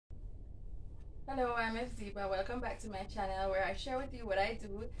Hello, I'm Ziba. Welcome back to my channel where I share with you what I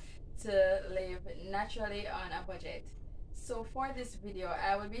do to live naturally on a budget. So for this video,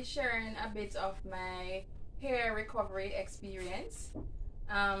 I will be sharing a bit of my hair recovery experience.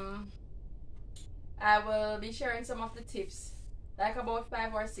 I will be sharing some of the tips, like about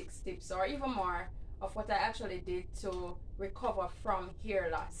 5 or 6 tips or even more of what I actually did to recover from hair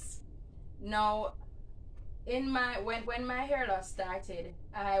loss. Now, when my hair loss started,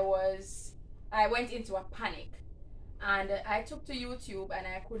 I went into a panic, and I took to YouTube and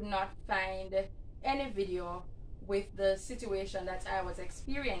I could not find any video with the situation that I was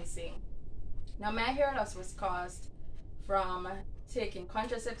experiencing. Now, my hair loss was caused from taking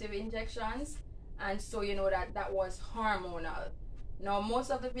contraceptive injections, and so you know that was hormonal. Now, most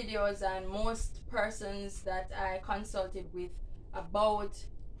of the videos and most persons that I consulted with about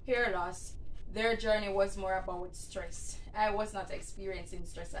hair loss, their journey was more about stress. I was not experiencing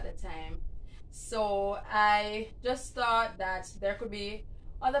stress at the time. So I just thought that there could be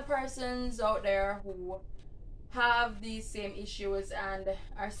other persons out there who have these same issues and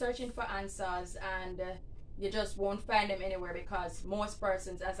are searching for answers, and you just won't find them anywhere because most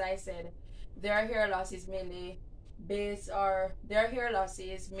persons, as I said, their hair loss is mainly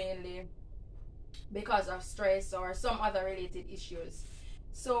because of stress or some other related issues.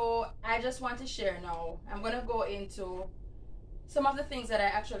 So I just want to share now. I'm going to go into some of the things that I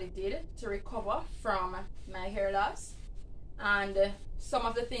actually did to recover from my hair loss, and some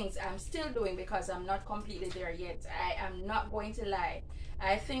of the things I'm still doing because I'm not completely there yet. I am not going to lie.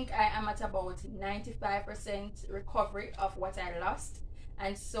 I think I am at about 95% recovery of what I lost,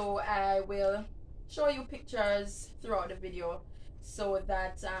 and so I will show you pictures throughout the video so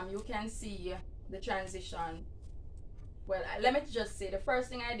that you can see the transition. Well, let me just say, the first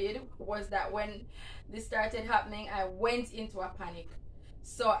thing I did was that when this started happening, I went into a panic.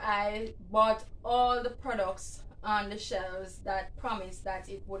 So I bought all the products on the shelves that promised that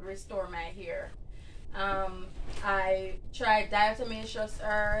it would restore my hair. I tried diatomaceous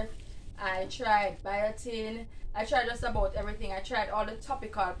earth, I tried biotin, I tried just about everything. I tried all the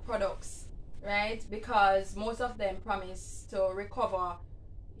topical products, right? Because most of them promise to recover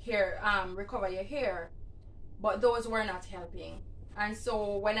your hair, but those were not helping. And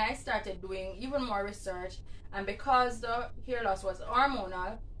so when I started doing even more research, and because the hair loss was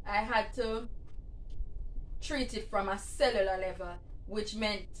hormonal, I had to treat it from a cellular level, which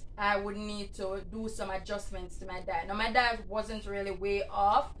meant I would need to do some adjustments to my diet. Now, my diet wasn't really way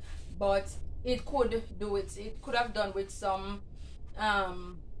off, but it could do it. It could have done with some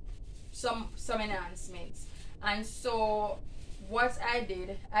enhancements. And so what I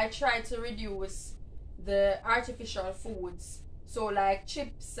did, I tried to reduce the artificial foods, so like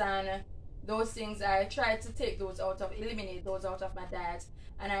chips and those things. I tried to eliminate those out of my diet,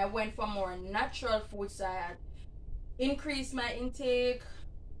 and I went for more natural foods. So I had increased my intake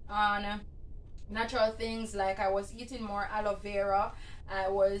on natural things, like I was eating more aloe vera. I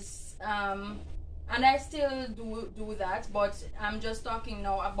was and I still do that, but I'm just talking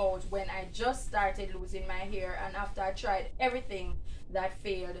now about when I just started losing my hair and after I tried everything that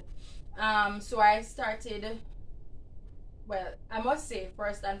failed. So I started, well, I must say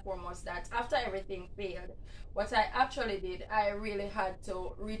first and foremost that after everything failed, what I actually did, I really had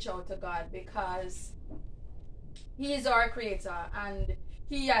to reach out to God, because He is our creator and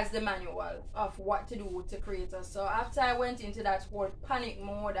He has the manual of what to do to create us. So after I went into that whole panic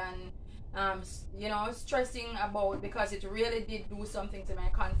mode and stressing about, because it really did do something to my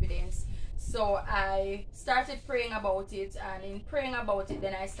confidence, so I started praying about it, and in praying about it,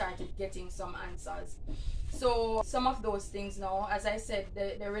 then I started getting some answers. So some of those things now, as I said,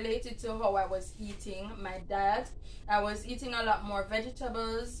 they're related to how I was eating, my diet. I was eating a lot more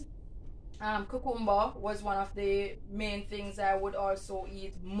vegetables. Cucumber was one of the main things I would also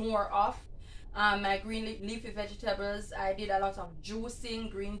eat more of. My green leafy vegetables. I did a lot of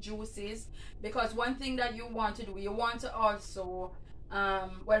juicing, green juices, because one thing that you want to do, you want to also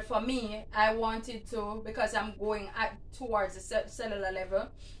well, for me, I wanted to, because I'm going towards the cellular level,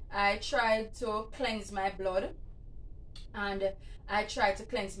 I tried to cleanse my blood, and I tried to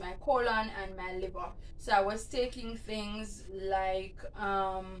cleanse my colon and my liver. So I was taking things like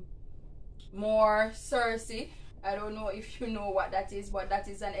more Cersei. I don't know if you know what that is, but that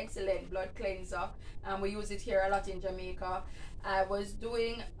is an excellent blood cleanser, and we use it here a lot in Jamaica. I was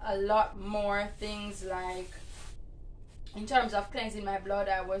doing a lot more things, like in terms of cleansing my blood,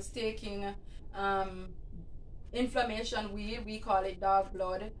 I was taking inflammation weed, we call it dog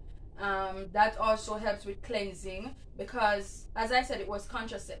blood. That also helps with cleansing, because as I said, it was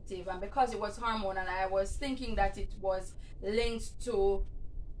contraceptive, and because it was hormonal, I was thinking that it was linked to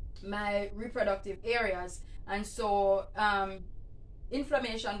my reproductive areas. And so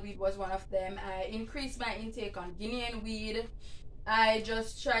inflammation weed was one of them. I increased my intake on Guinean weed. I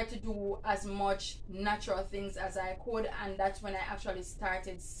just tried to do as much natural things as I could, and that's when I actually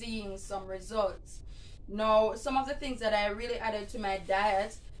started seeing some results. Now, some of the things that I really added to my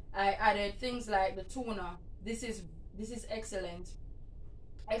diet, I added things like the tuna. This is excellent.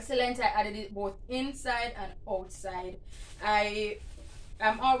 Excellent. I added it both inside and outside. I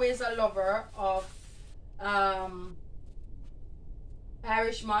am always a lover of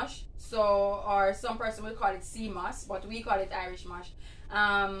Irish mush, so, or some person will call it sea moss, but we call it Irish mush.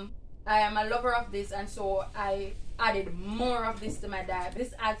 I am a lover of this, and so I added more of this to my diet.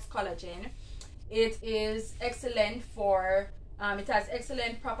 This adds collagen. It is excellent for it has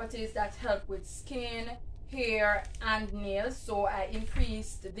excellent properties that help with skin, hair, and nails, so I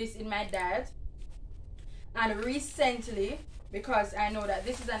increased this in my diet. And recently, because I know that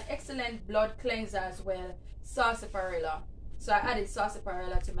this is an excellent blood cleanser as well, sarsaparilla. So I added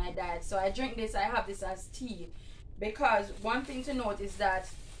sarsaparilla to my diet. So I drink this, I have this as tea. Because one thing to note is that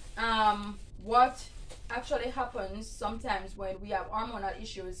what actually happens sometimes when we have hormonal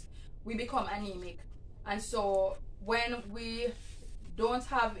issues, we become anemic. And so when we don't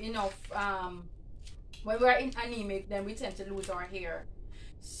have enough, when we're anemic, then we tend to lose our hair.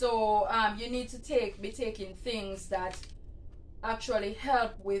 So you need to be taking things that actually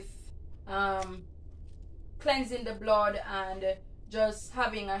help with cleansing the blood and just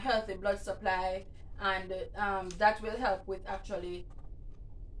having a healthy blood supply, and that will help with actually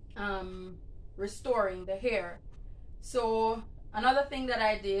restoring the hair. So another thing that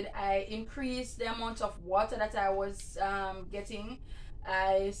I did, I increased the amount of water that I was getting.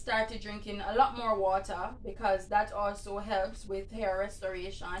 I started drinking a lot more water because that also helps with hair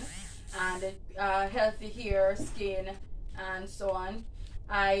restoration and healthy hair, skin, and so on.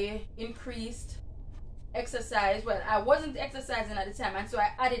 I increased exercise. Well, I wasn't exercising at the time, and so I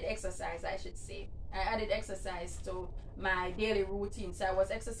added exercise, I should say. I added exercise to my daily routine. So I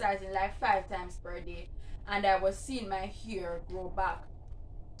was exercising like 5 times per day, and I was seeing my hair grow back.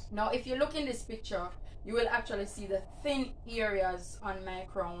 Now, if you look in this picture, you will actually see the thin areas on my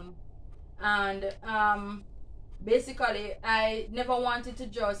crown. And basically, I never wanted to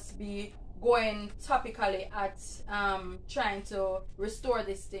just be going topically at trying to restore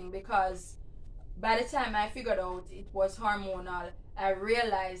this thing, because by the time I figured out it was hormonal, I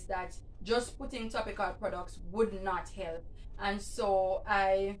realized that just putting topical products would not help. And so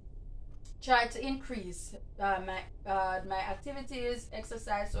I tried to increase my activities,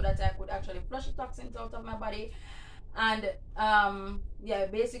 exercise, so that I could actually flush the toxins out of my body. And yeah,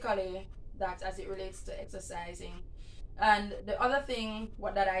 basically that as it relates to exercising. And the other thing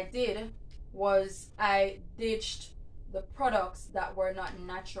that I did was I ditched the products that were not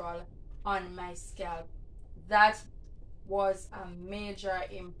natural on my scalp. That was a major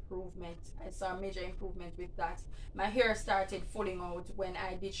improvement. I saw a major improvement with that. My hair started falling out when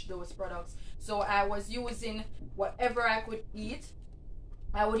I ditched those products. So I was using whatever I could eat.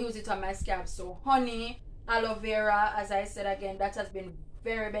 I would use it on my scalp. So honey, aloe vera, as I said again, that has been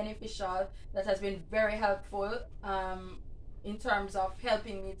very beneficial. That has been very helpful in terms of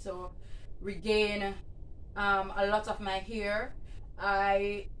helping me to regain a lot of my hair.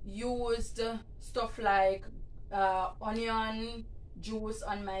 I used stuff like onion juice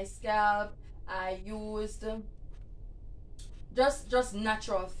on my scalp. I used just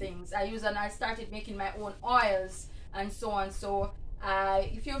natural things. I started making my own oils and so on. So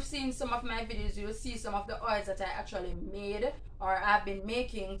if you've seen some of my videos, you'll see some of the oils that I actually made or I've been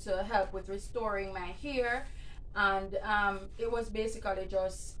making to help with restoring my hair. And it was basically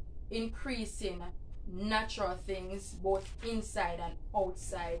just increasing natural things both inside and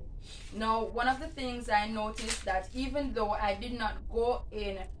outside. Now, one of the things I noticed, that even though I did not go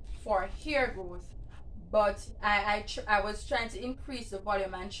in for hair growth, but I was trying to increase the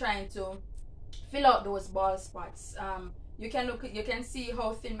volume and trying to fill out those bald spots. You can see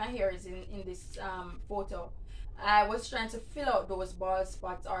how thin my hair is in this photo. I was trying to fill out those bald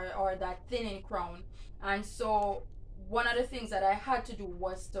spots or that thinning crown. And so one of the things that I had to do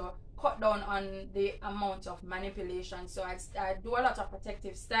was to cut down on the amount of manipulation. So I do a lot of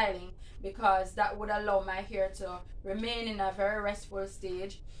protective styling, because that would allow my hair to remain in a very restful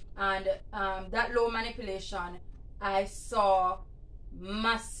stage. And that low manipulation, I saw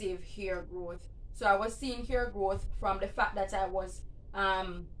massive hair growth. So I was seeing hair growth from the fact that I was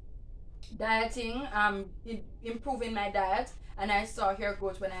dieting, improving my diet, and I saw hair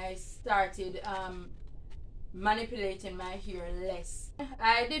growth when I started manipulating my hair less.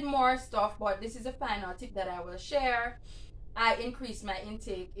 I did more stuff, but this is a final tip that I will share. I increase my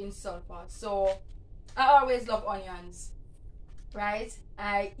intake in sulfur. So I always love onions, right?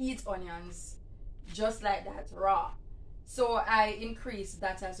 I eat onions just like that, raw. So I increased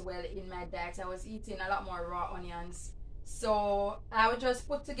that as well in my diet. I was eating a lot more raw onions. So I would just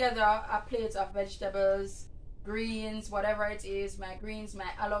put together a plate of vegetables, greens, whatever it is, my greens,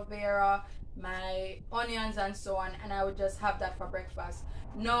 my aloe vera, my onions, and so on, and I would just have that for breakfast.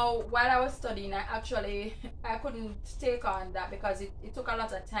 Now, while I was studying, I couldn't take on that because it took a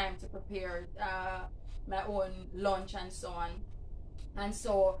lot of time to prepare my own lunch and so on. And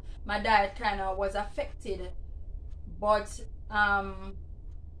so my diet kind of was affected. But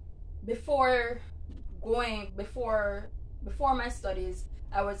before my studies,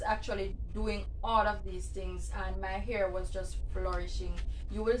 I was actually doing all of these things, and my hair was just flourishing.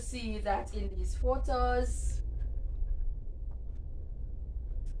 You will see that in these photos,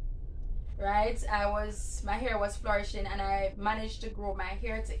 right? My hair was flourishing, and I managed to grow my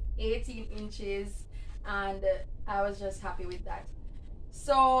hair to 18 inches, and I was just happy with that.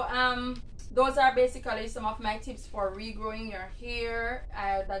 So those are basically some of my tips for regrowing your hair.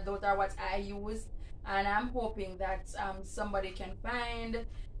 Those are what I use, and I'm hoping that somebody can find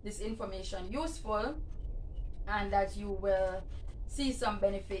this information useful, and that you will see some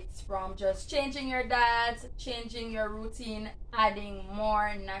benefits from just changing your diet, changing your routine, adding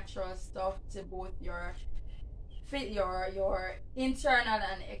more natural stuff to both your internal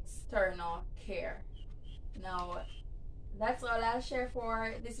and external care. Now, that's all I'll share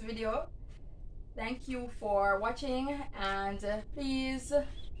for this video. Thank you for watching, and please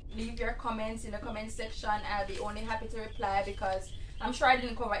leave your comments in the comment section. I'll be only happy to reply, because I'm sure I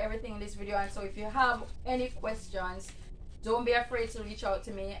didn't cover everything in this video, and so if you have any questions, don't be afraid to reach out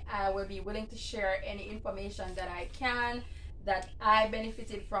to me. I will be willing to share any information that I can, that I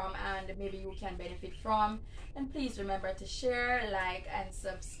benefited from, and maybe you can benefit from. And please remember to share, like, and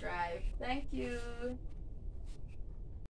subscribe. Thank you.